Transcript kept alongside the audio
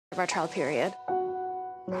of our trial period.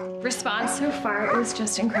 Response so far is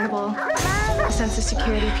just incredible. A sense of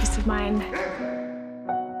security, peace of mind.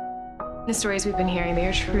 The stories we've been hearing, they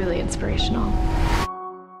are truly inspirational.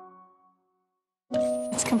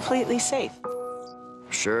 It's completely safe.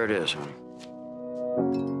 Sure it is, honey.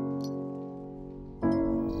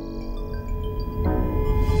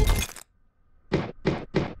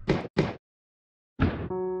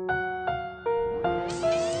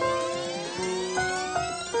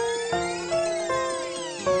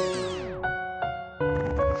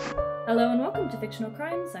 Hello and welcome to Fictional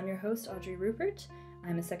Crimes. I'm your host, Audrey Ruppert.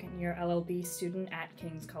 I'm a second-year LLB student at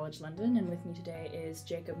King's College London, and with me today is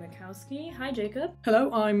Jakub Makowski. Hi, Jakub.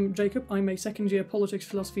 Hello, I'm Jakub. I'm a second-year politics,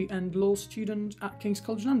 philosophy and law student at King's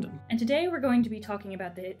College London. And today we're going to be talking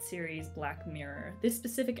about the hit series Black Mirror. This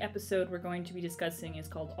specific episode we're going to be discussing is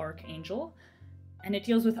called Arkangel, and it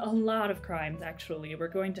deals with a lot of crimes, actually. We're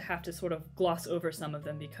going to have to sort of gloss over some of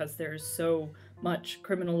them because there's so much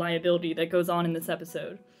criminal liability that goes on in this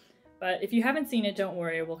episode. But if you haven't seen it, don't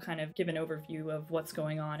worry, we'll kind of give an overview of what's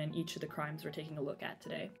going on in each of the crimes we're taking a look at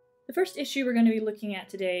today. The first issue we're going to be looking at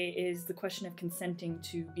today is the question of consenting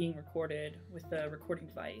to being recorded with a recording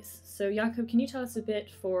device. So Jakub, can you tell us a bit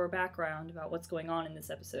for background about what's going on in this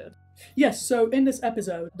episode? Yes, so in this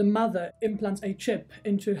episode, the mother implants a chip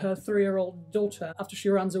into her 3-year-old daughter after she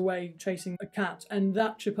runs away chasing a cat, and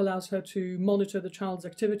that chip allows her to monitor the child's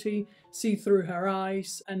activity, see through her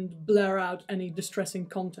eyes, and blur out any distressing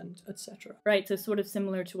content, etc. Right, so sort of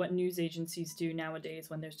similar to what news agencies do nowadays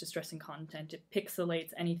when there's distressing content. It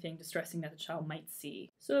pixelates anything distressing that the child might see.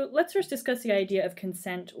 So let's first discuss the idea of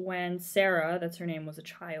consent when Sarah, that's her name, was a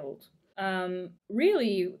child.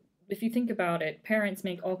 Really, if you think about it, parents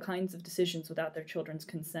make all kinds of decisions without their children's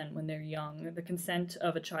consent when they're young. The consent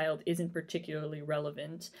of a child isn't particularly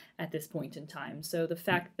relevant at this point in time. So the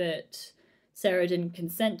fact that Sarah didn't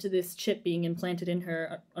consent to this chip being implanted in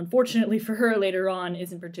her, unfortunately for her later on,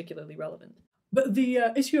 isn't particularly relevant. But the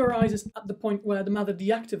issue arises at the point where the mother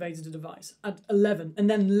deactivates the device at 11 and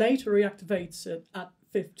then later reactivates it at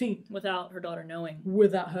 15. Without her daughter knowing.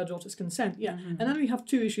 Without her daughter's consent, yeah. Mm-hmm. And then we have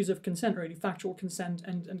two issues of consent, really. Factual consent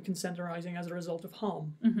and consent arising as a result of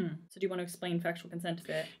harm. Mm-hmm. So do you want to explain factual consent a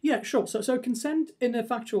bit? Yeah, sure. So consent in a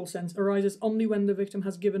factual sense arises only when the victim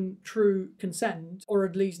has given true consent, or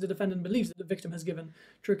at least the defendant believes that the victim has given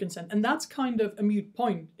true consent. And that's kind of a moot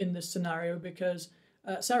point in this scenario because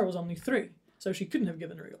Sarah was only 3. So she couldn't have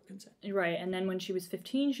given real consent. Right, and then when she was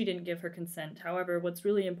 15, she didn't give her consent. However, what's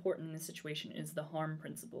really important in this situation is the harm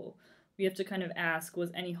principle. We have to kind of ask,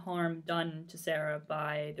 was any harm done to Sarah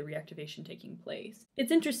by the reactivation taking place?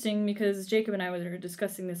 It's interesting because Jakub and I were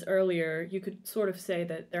discussing this earlier. You could sort of say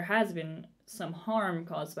that there has been some harm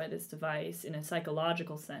caused by this device in a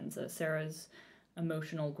psychological sense. Sarah's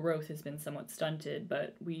emotional growth has been somewhat stunted,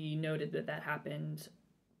 but we noted that that happened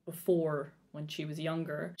before when she was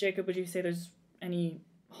younger. Jakub, would you say there's any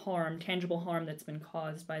harm, tangible harm that's been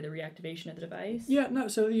caused by the reactivation of the device? Yeah, no,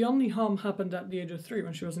 so the only harm happened at the age of 3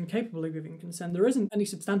 when she was incapable of giving consent. There isn't any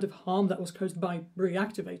substantive harm that was caused by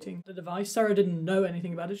reactivating the device. Sarah didn't know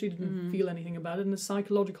anything about it, she didn't feel anything about it, and the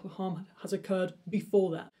psychological harm has occurred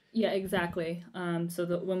before that. Yeah, exactly.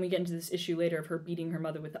 So when we get into this issue later of her beating her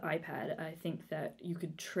mother with the iPad, I think that you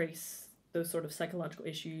could trace those sort of psychological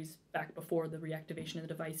issues back before the reactivation of the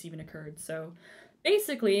device even occurred. So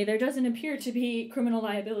basically, there doesn't appear to be criminal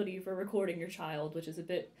liability for recording your child, which is a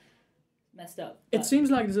bit messed up. It seems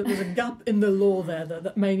like there's a gap in the law there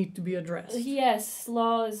that may need to be addressed. Yes,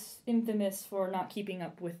 law is infamous for not keeping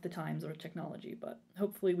up with the times or technology, but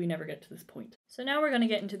hopefully we never get to this point. So now we're going to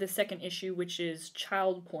get into the second issue, which is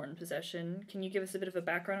child porn possession. Can you give us a bit of a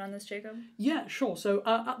background on this, Jakub? Yeah, sure. So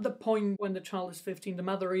at the point when the child is 15, the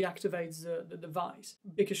mother reactivates the device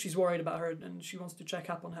because she's worried about her and she wants to check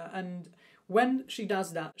up on her. And when she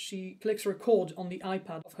does that, she clicks record on the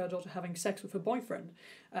iPad of her daughter having sex with her boyfriend.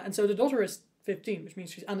 And so the daughter is 15, which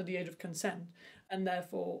means she's under the age of consent, and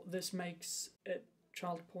therefore this makes it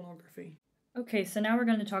child pornography. Okay, so now we're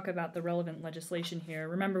going to talk about the relevant legislation here.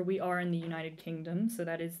 Remember, we are in the United Kingdom, so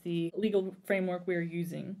that is the legal framework we're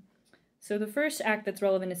using. So the first act that's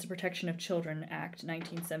relevant is the Protection of Children Act,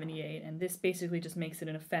 1978, and this basically just makes it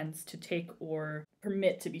an offense to take or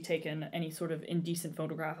permit to be taken any sort of indecent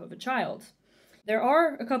photograph of a child. There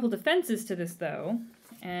are a couple defenses to this, though,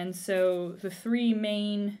 and so the 3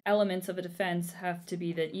 main elements of a defense have to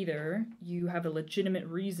be that either you have a legitimate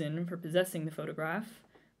reason for possessing the photograph,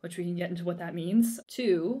 which we can get into what that means.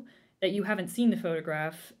 2, that you haven't seen the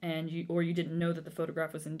photograph or you didn't know that the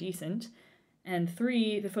photograph was indecent. And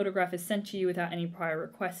 3, the photograph is sent to you without any prior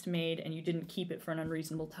request made and you didn't keep it for an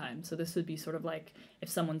unreasonable time. So this would be sort of like if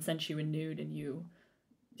someone sent you a nude and you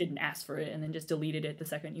didn't ask for it and then just deleted it the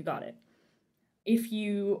second you got it. If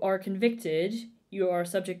you are convicted, you are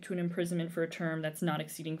subject to an imprisonment for a term that's not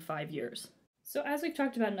exceeding 5 years. So as we've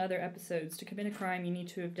talked about in other episodes, to commit a crime, you need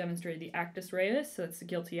to have demonstrated the actus reus, so that's the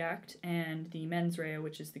guilty act, and the mens rea,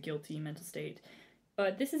 which is the guilty mental state.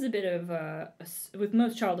 But this is a bit of with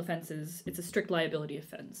most child offenses, it's a strict liability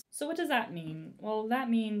offense. So what does that mean? Well, that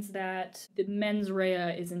means that the mens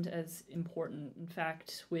rea isn't as important. In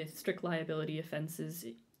fact, with strict liability offenses,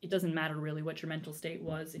 it doesn't matter really what your mental state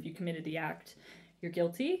was. If you committed the act, you're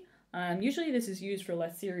guilty. Usually this is used for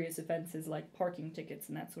less serious offenses like parking tickets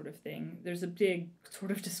and that sort of thing. There's a big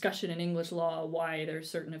sort of discussion in English law why there are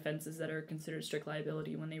certain offenses that are considered strict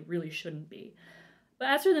liability when they really shouldn't be. But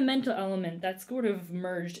as for the mental element, that's sort of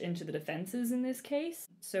merged into the defenses in this case.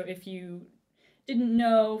 So if you didn't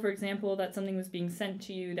know, for example, that something was being sent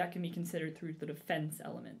to you, that can be considered through the defense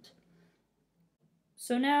element.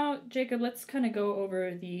 So now, Jakub, let's kind of go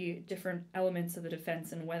over the different elements of the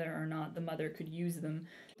defense and whether or not the mother could use them.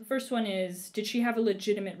 The first one is, did she have a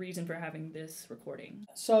legitimate reason for having this recording?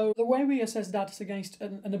 So the way we assess that is against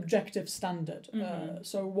an objective standard.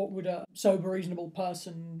 So what would a sober, reasonable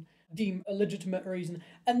person deem a legitimate reason?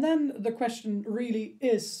 And then the question really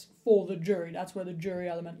is for the jury. That's where the jury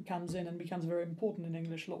element comes in and becomes very important in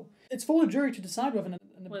English law. It's for the jury to decide whether an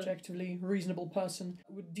objectively reasonable person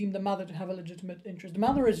would deem the mother to have a legitimate interest. The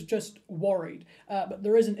mother is just worried, but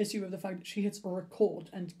there is an issue with the fact that she hits record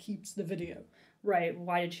and keeps the video. Right,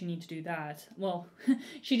 why did she need to do that? Well,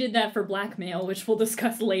 she did that for blackmail, which we'll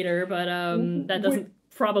discuss later, but that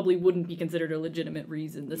probably wouldn't be considered a legitimate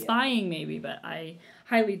reason. The spying maybe, but I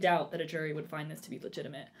highly doubt that a jury would find this to be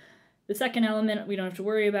legitimate. The second element we don't have to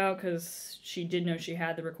worry about because she did know she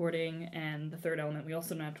had the recording, and the third element we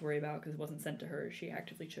also don't have to worry about because it wasn't sent to her. She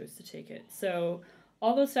actively chose to take it. So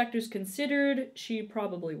all those factors considered, she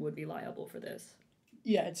probably would be liable for this.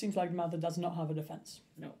 Yeah, it seems like the mother does not have a defense.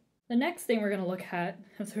 No. The next thing we're going to look at,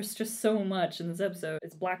 because there's just so much in this episode,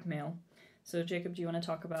 is blackmail. So, Jakub, do you want to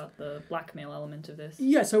talk about the blackmail element of this?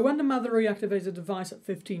 Yeah, so when the mother reactivates a device at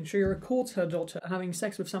 15, she records her daughter having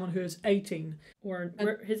sex with someone who is 18. Or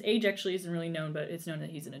his age actually isn't really known, but it's known that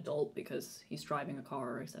he's an adult because he's driving a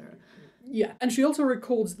car, etc. Yeah, and she also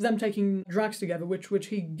records them taking drugs together, which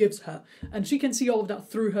he gives her. And she can see all of that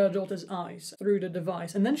through her daughter's eyes, through the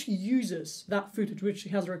device. And then she uses that footage, which she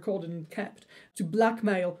has recorded and kept, to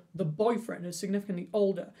blackmail the boyfriend, who's significantly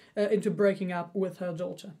older, into breaking up with her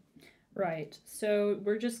daughter. Right, so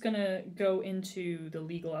we're just going to go into the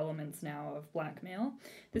legal elements now of blackmail.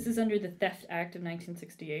 This is under the Theft Act of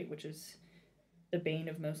 1968, which is the bane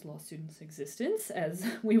of most law students' existence, as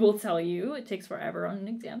we will tell you. It takes forever on an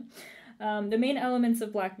exam. The main elements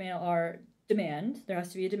of blackmail are demand. There has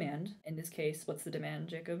to be a demand. In this case, what's the demand,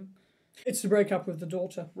 Jakub? It's to break up with the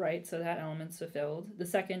daughter. Right, so that element's fulfilled. The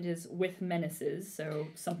second is with menaces, so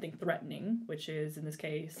something threatening, which is, in this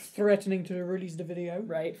case... threatening to release the video.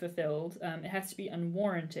 Right, fulfilled. It has to be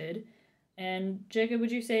unwarranted. And, Jakub,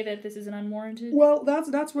 would you say that this is an unwarranted? Well,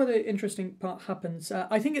 that's where the interesting part happens.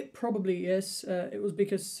 I think it probably is. It was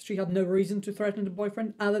because she had no reason to threaten the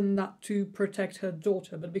boyfriend, other than that to protect her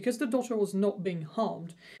daughter. But because the daughter was not being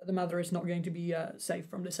harmed, the mother is not going to be safe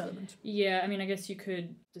from this element. Yeah, I mean, I guess you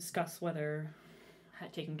could discuss whether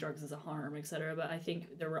taking drugs is a harm, etc. But I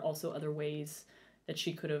think there were also other ways that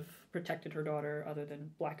she could have protected her daughter other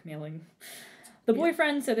than blackmailing the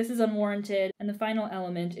boyfriend, so this is unwarranted. And the final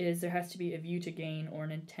element is there has to be a view to gain or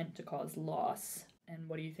an intent to cause loss. And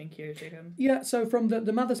what do you think here, Jakub? Yeah, so from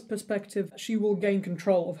the mother's perspective, she will gain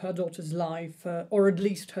control of her daughter's life, or at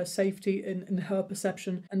least her safety in her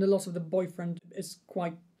perception, and the loss of the boyfriend is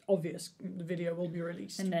quite obvious. The video will be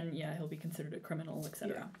released. And then, yeah, he'll be considered a criminal,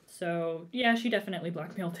 etc. Yeah. So, yeah, she definitely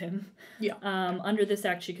blackmailed him. Yeah. Under this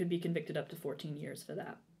act, she could be convicted up to 14 years for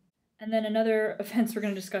that. And then another offense we're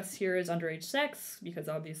going to discuss here is underage sex, because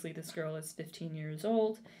obviously this girl is 15 years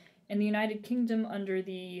old. In the United Kingdom, under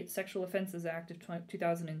the Sexual Offences Act of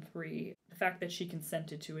 2003, the fact that she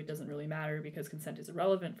consented to it doesn't really matter because consent is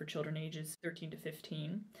irrelevant for children ages 13 to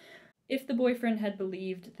 15. If the boyfriend had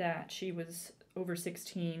believed that she was over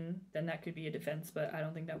 16, then that could be a defense, but I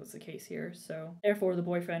don't think that was the case here. So therefore, the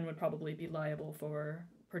boyfriend would probably be liable for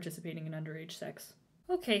participating in underage sex.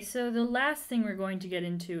 Okay, so the last thing we're going to get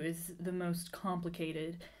into is the most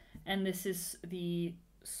complicated, and this is the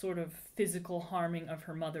sort of physical harming of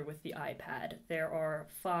her mother with the iPad. There are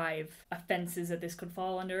 5 offenses that this could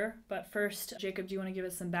fall under, but first, Jakub, do you want to give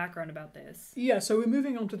us some background about this? Yeah, so we're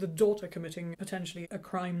moving on to the daughter committing potentially a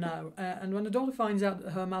crime now, and when the daughter finds out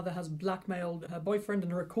that her mother has blackmailed her boyfriend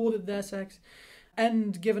and recorded their sex,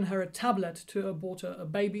 and given her a tablet to abort a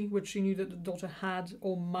baby, which she knew that the daughter had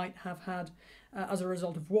or might have had, as a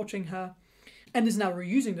result of watching her, and is now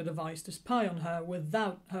reusing the device to spy on her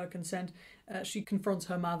without her consent. She confronts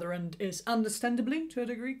her mother and is, understandably, to a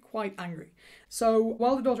degree, quite angry. So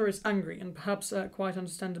while the daughter is angry, and perhaps quite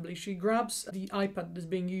understandably, she grabs the iPad that's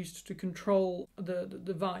being used to control the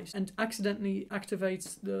device and accidentally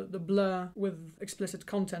activates the blur with explicit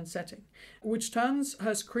content setting, which turns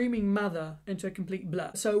her screaming mother into a complete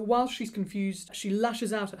blur. So while she's confused, she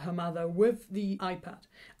lashes out at her mother with the iPad,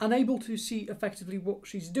 unable to see effectively what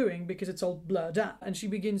she's doing because it's all blurred out, and she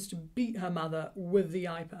begins to beat her mother with the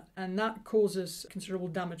iPad, and that causes considerable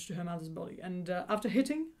damage to her mother's body. And after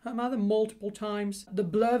hitting her mother multiple times, the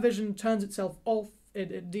blur vision turns itself off,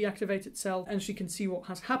 it deactivates itself, and she can see what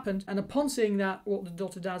has happened. And upon seeing that, what the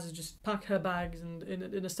daughter does is just pack her bags and,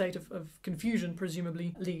 in a state of confusion,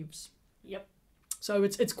 presumably leaves. Yep. So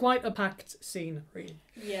it's quite a packed scene, really.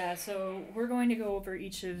 Yeah, so we're going to go over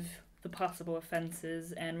each of the possible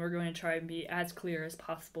offenses, and we're going to try and be as clear as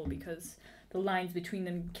possible because the lines between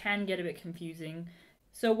them can get a bit confusing.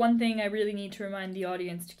 So one thing I really need to remind the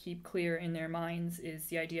audience to keep clear in their minds is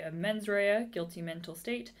the idea of mens rea, guilty mental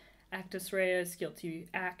state, actus reus, guilty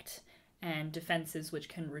act, and defenses which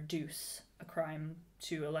can reduce a crime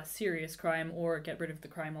to a less serious crime or get rid of the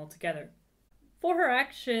crime altogether. For her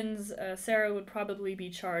actions, Sarah would probably be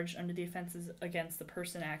charged under the Offenses Against the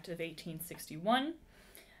Person Act of 1861.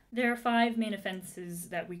 There are 5 main offenses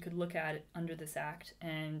that we could look at under this act,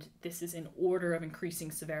 and this is in order of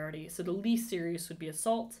increasing severity. So the least serious would be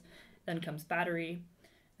assault, then comes battery,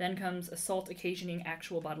 then comes assault occasioning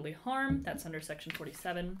actual bodily harm, that's under section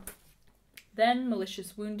 47, then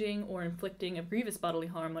malicious wounding or inflicting of grievous bodily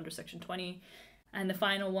harm under section 20, and the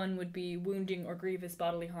final one would be wounding or grievous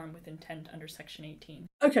bodily harm with intent under section 18.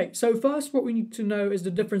 Okay, so first what we need to know is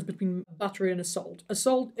the difference between battery and assault.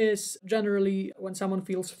 Assault is generally when someone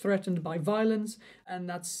feels threatened by violence, and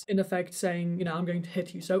that's in effect saying, I'm going to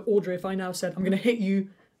hit you. So Audrey, if I now said, I'm going to hit you,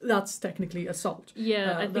 that's technically assault.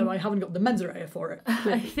 Yeah, though I haven't got the mens rea for it.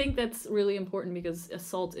 I think that's really important because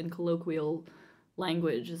assault in colloquial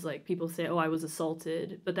language is like people say, I was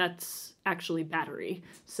assaulted, but that's actually battery.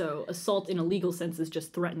 So assault in a legal sense is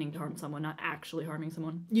just threatening to harm someone, not actually harming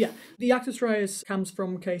someone. Yeah. The actus reus comes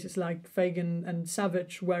from cases like Fagan and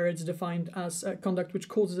Savage, where it's defined as conduct which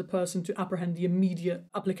causes a person to apprehend the immediate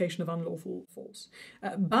application of unlawful force.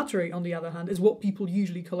 Battery, on the other hand, is what people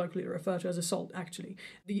usually colloquially refer to as assault, actually.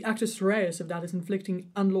 The actus reus of that is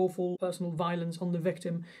inflicting unlawful personal violence on the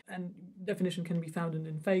victim, and definition can be found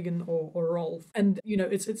in Fagan or Rolfe. And,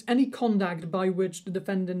 it's any conduct by which the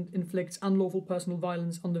defendant inflicts unlawful personal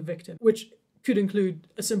violence on the victim, which could include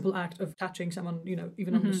a simple act of touching someone,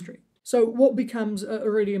 even on the street. So what becomes a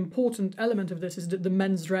really important element of this is the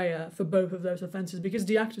mens rea for both of those offences, because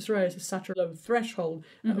the actus reus is such a low threshold,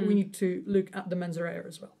 we need to look at the mens rea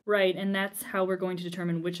as well. Right, and that's how we're going to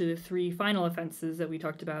determine which of the 3 final offences that we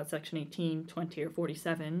talked about, section 18, 20, or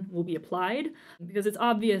 47, will be applied, because it's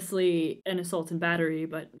obviously an assault and battery,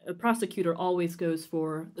 but a prosecutor always goes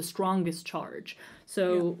for the strongest charge.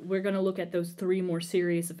 So we're going to look at those 3 more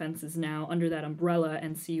serious offences now under that umbrella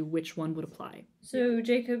and see which one would apply. So,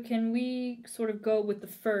 Jacob, can we sort of go with the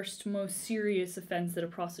first most serious offence that a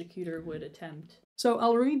prosecutor would attempt? So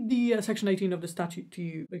I'll read the section 18 of the statute to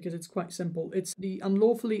you because it's quite simple. It's the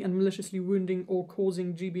unlawfully and maliciously wounding or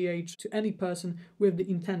causing GBH to any person with the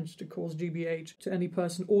intent to cause GBH to any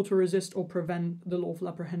person or to resist or prevent the lawful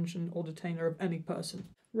apprehension or detainer of any person.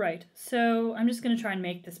 Right, so I'm just going to try and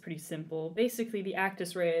make this pretty simple. Basically, the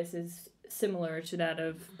actus reus is similar to that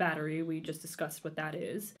of battery. We just discussed what that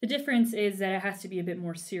is. The difference is that it has to be a bit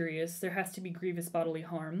more serious. There has to be grievous bodily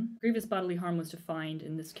harm. Grievous bodily harm was defined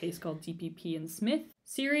in this case called DPP and Smith.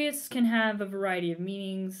 Serious can have a variety of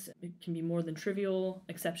meanings. It can be more than trivial,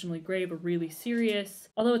 exceptionally grave, or really serious.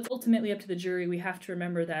 Although it's ultimately up to the jury, we have to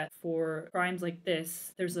remember that for crimes like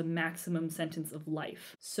this, there's a maximum sentence of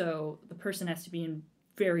life. So the person has to be in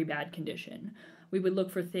very bad condition. We would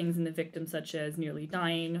look for things in the victim such as nearly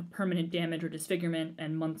dying, permanent damage or disfigurement,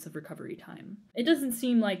 and months of recovery time. It doesn't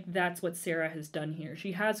seem like that's what Sarah has done here.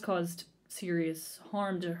 She has caused serious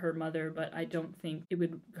harm to her mother, but I don't think it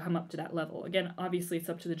would come up to that level. Again, obviously it's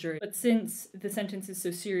up to the jury, but since the sentence is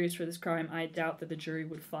so serious for this crime, I doubt that the jury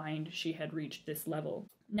would find she had reached this level.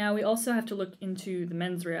 Now we also have to look into the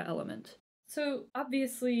mens rea element. So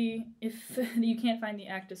obviously, if you can't find the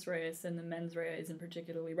actus reus, then the mens rea isn't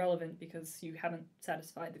particularly relevant because you haven't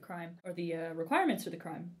satisfied the crime or the requirements for the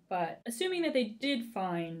crime. But assuming that they did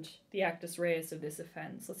find the actus reus of this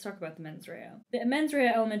offense, let's talk about the mens rea. The mens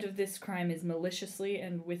rea element of this crime is maliciously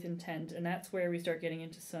and with intent, and that's where we start getting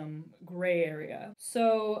into some gray area.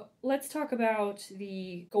 So let's talk about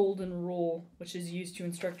the golden rule, which is used to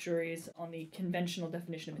instruct juries on the conventional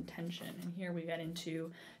definition of intention. And here we get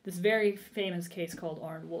into this very famous case called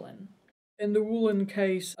Arn Woolen. In the Woolen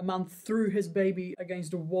case, a man threw his baby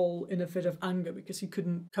against a wall in a fit of anger because he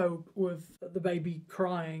couldn't cope with the baby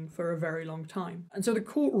crying for a very long time. And so the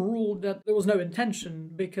court ruled that there was no intention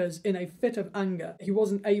because in a fit of anger, he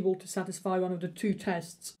wasn't able to satisfy one of the two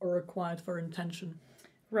tests required for intention.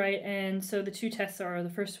 Right, and so the two tests are, the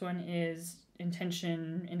first one is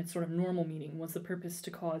intention in its sort of normal meaning. Was the purpose to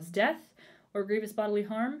cause death or grievous bodily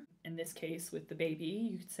harm? In this case, with the baby,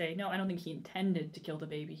 you could say, no, I don't think he intended to kill the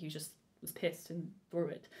baby. He just was pissed and threw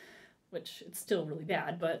it, which it's still really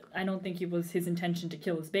bad, but I don't think it was his intention to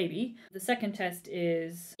kill his baby. The second test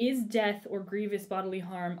is death or grievous bodily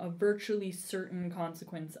harm a virtually certain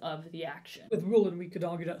consequence of the action? With Woolen, we could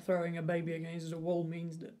argue that throwing a baby against a wall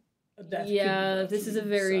means that a death yeah, this is a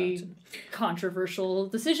very certain. Controversial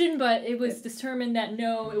decision, but it was determined that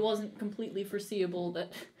no, it wasn't completely foreseeable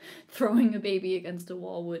that throwing a baby against a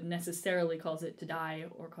wall would necessarily cause it to die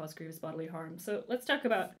or cause grievous bodily harm. So let's talk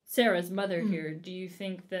about Sarah's mother here. Do you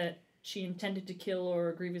think that she intended to kill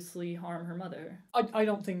or grievously harm her mother? I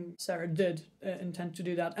don't think Sarah did intend to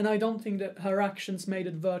do that, and I don't think that her actions made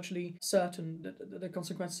it virtually certain that the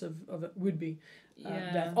consequence of it would be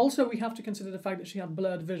death. Also, we have to consider the fact that she had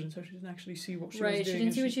blurred vision, so she didn't actually see what she was doing. Right, she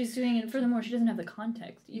didn't see what she was doing, and furthermore, she doesn't have the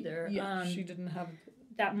context either. Yeah, she didn't have...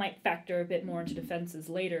 That might factor a bit more into defenses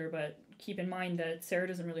later, but keep in mind that Sarah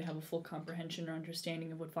doesn't really have a full comprehension or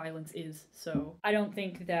understanding of what violence is, so I don't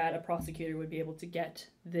think that a prosecutor would be able to get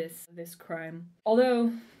this crime.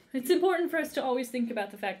 Although, it's important for us to always think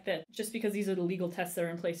about the fact that just because these are the legal tests that are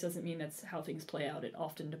in place doesn't mean that's how things play out. It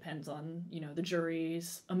often depends on, the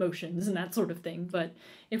jury's emotions and that sort of thing, but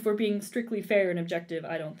if we're being strictly fair and objective,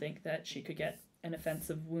 I don't think that she could get an offense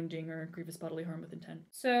of wounding or grievous bodily harm with intent.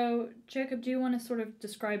 So, Jakub, do you want to sort of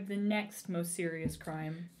describe the next most serious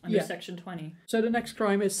crime under Section 20? So the next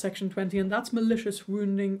crime is Section 20, and that's malicious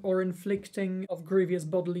wounding or inflicting of grievous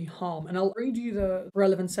bodily harm. And I'll read you the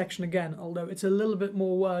relevant section again, although it's a little bit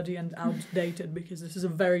more wordy and outdated because this is a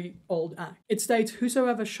very old act. It states,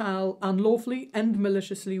 whosoever shall unlawfully and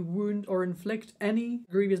maliciously wound or inflict any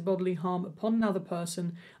grievous bodily harm upon another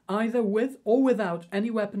person, either with or without any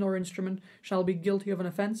weapon or instrument, shall be guilty of an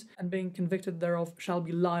offence, and being convicted thereof shall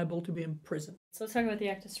be liable to be imprisoned. So let's talk about the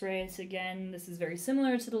actus reus again. This is very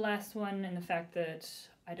similar to the last one in the fact that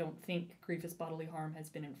I don't think grievous bodily harm has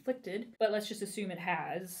been inflicted, but let's just assume it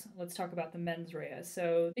has. Let's talk about the mens rea.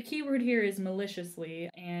 So the key word here is maliciously,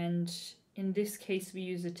 and in this case, we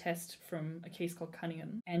use a test from a case called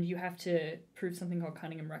Cunningham, and you have to prove something called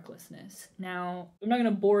Cunningham recklessness. Now, I'm not going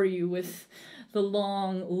to bore you with the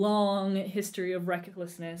long history of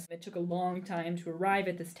recklessness. It took a long time to arrive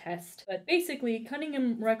at this test, but basically,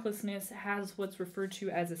 Cunningham recklessness has what's referred to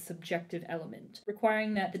as a subjective element,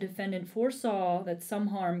 requiring that the defendant foresaw that some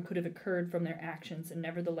harm could have occurred from their actions and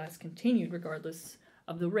nevertheless continued regardless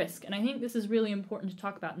of the risk. And I think this is really important to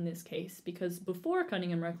talk about in this case because before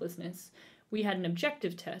Cunningham recklessness, we had an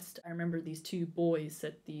objective test. I remember these two boys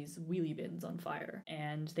set these wheelie bins on fire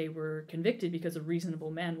and they were convicted because a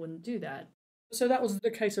reasonable man wouldn't do that. So that was the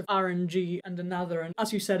case of RNG and another, and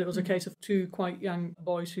as you said, it was a case of two quite young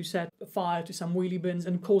boys who set fire to some wheelie bins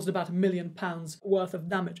and caused about £1 million worth of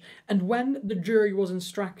damage. And when the jury was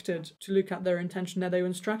instructed to look at their intention, they were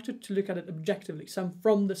instructed to look at it objectively, so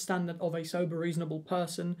from the standard of a sober, reasonable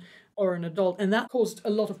person or an adult, and that caused a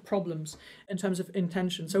lot of problems in terms of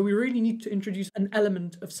intention. So we really need to introduce an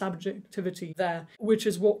element of subjectivity there, which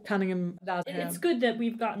is what Cunningham does. It's good that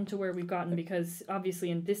we've gotten to where we've gotten because obviously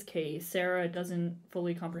in this case, Sarah doesn't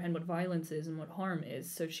fully comprehend what violence is and what harm is,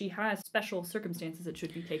 so she has special circumstances that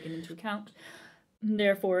should be taken into account.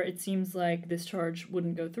 Therefore, it seems like this charge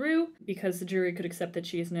wouldn't go through because the jury could accept that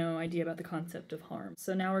she has no idea about the concept of harm.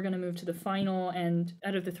 So now we're going to move to the final and,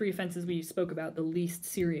 out of the three offenses we spoke about, the least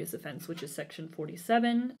serious offense, which is Section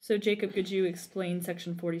 47. So Jakub, could you explain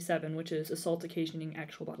Section 47, which is assault occasioning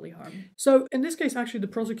actual bodily harm? So in this case, actually, the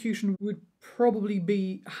prosecution would probably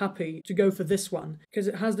be happy to go for this one because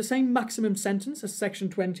it has the same maximum sentence as Section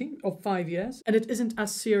 20 of 5 years, and it isn't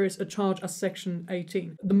as serious a charge as Section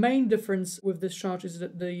 18. The main difference with this charge charge is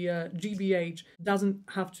that the GBH doesn't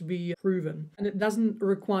have to be proven, and it doesn't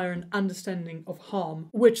require an understanding of harm,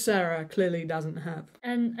 which Sarah clearly doesn't have.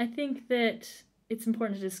 And I think that it's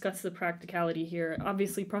important to discuss the practicality here.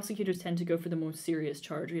 Obviously, prosecutors tend to go for the most serious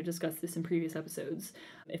charge. We've discussed this in previous episodes.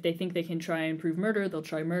 If they think they can try and prove murder, they'll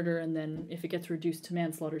try murder, and then if it gets reduced to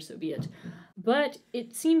manslaughter, so be it. But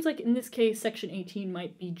it seems like in this case, Section 18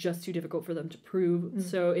 might be just too difficult for them to prove.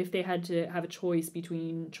 So if they had to have a choice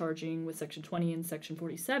between charging with Section 20 and Section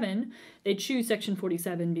 47, they'd choose Section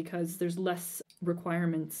 47 because there's less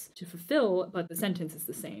requirements to fulfill, but the sentence is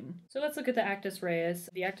the same. So let's look at the actus reus.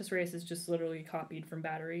 The actus reus is just literally copied from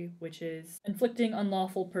battery, which is inflicting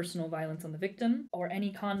unlawful personal violence on the victim, or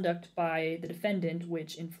any conduct by the defendant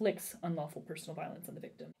which inflicts unlawful personal violence on the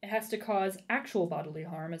victim. It has to cause actual bodily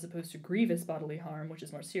harm as opposed to grievous bodily harm, which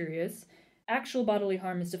is more serious. Actual bodily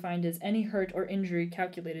harm is defined as any hurt or injury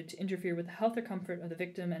calculated to interfere with the health or comfort of the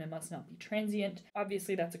victim, and it must not be transient.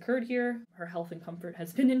 Obviously, that's occurred here. Her health and comfort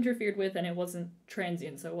has been interfered with, and it wasn't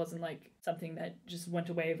transient, so it wasn't like something that just went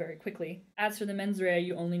away very quickly. As for the mens rea,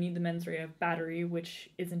 you only need the mens rea of battery, which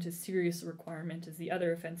isn't as serious a requirement as the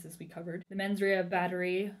other offenses we covered. The mens rea of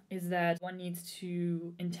battery is that one needs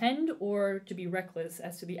to intend or to be reckless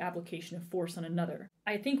as to the application of force on another.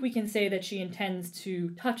 I think we can say that she intends to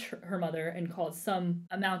touch her mother and cause some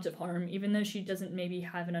amount of harm, even though she doesn't maybe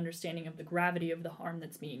have an understanding of the gravity of the harm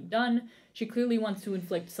that's being done. She clearly wants to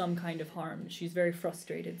inflict some kind of harm. She's very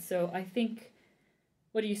frustrated. So I think...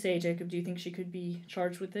 What do you say, Jakub? Do you think she could be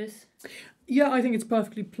charged with this? Yeah, I think it's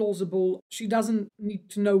perfectly plausible. She doesn't need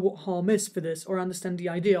to know what harm is for this or understand the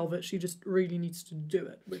idea of it. She just really needs to do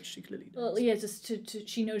it, which she clearly does. Well, yeah, just to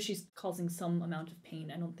she knows she's causing some amount of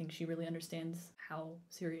pain. I don't think she really understands how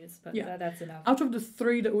serious, but yeah, that's enough. Out of the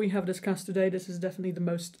three that we have discussed today, this is definitely the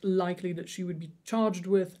most likely that she would be charged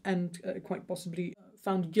with and quite possibly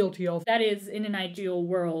found guilty of. That is in an ideal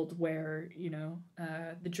world where,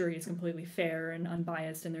 the jury is completely fair and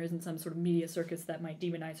unbiased and there isn't some sort of media circus that might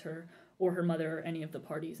demonize her or her mother or any of the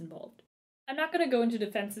parties involved. I'm not going to go into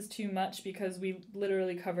defenses too much because we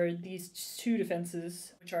literally covered these two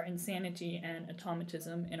defenses, which are insanity and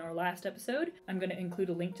automatism, in our last episode. I'm going to include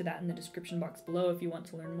a link to that in the description box below if you want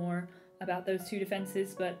to learn more about those two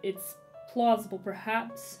defenses, but it's plausible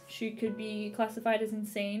perhaps she could be classified as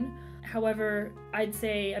insane. However, I'd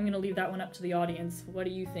say I'm going to leave that one up to the audience. What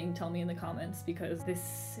do you think? Tell me in the comments, because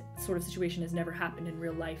this sort of situation has never happened in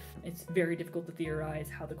real life. It's very difficult to theorize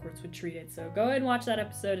how the courts would treat it, so go ahead and watch that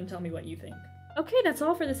episode and tell me what you think. Okay, that's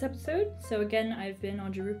all for this episode. So again, I've been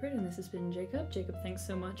Audrey Ruppert, and this has been Jakub. Jakub, thanks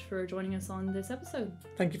so much for joining us on this episode.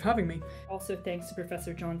 Thank you for having me. Also, thanks to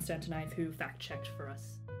Professor John Stanton Ife, who fact-checked for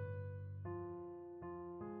us.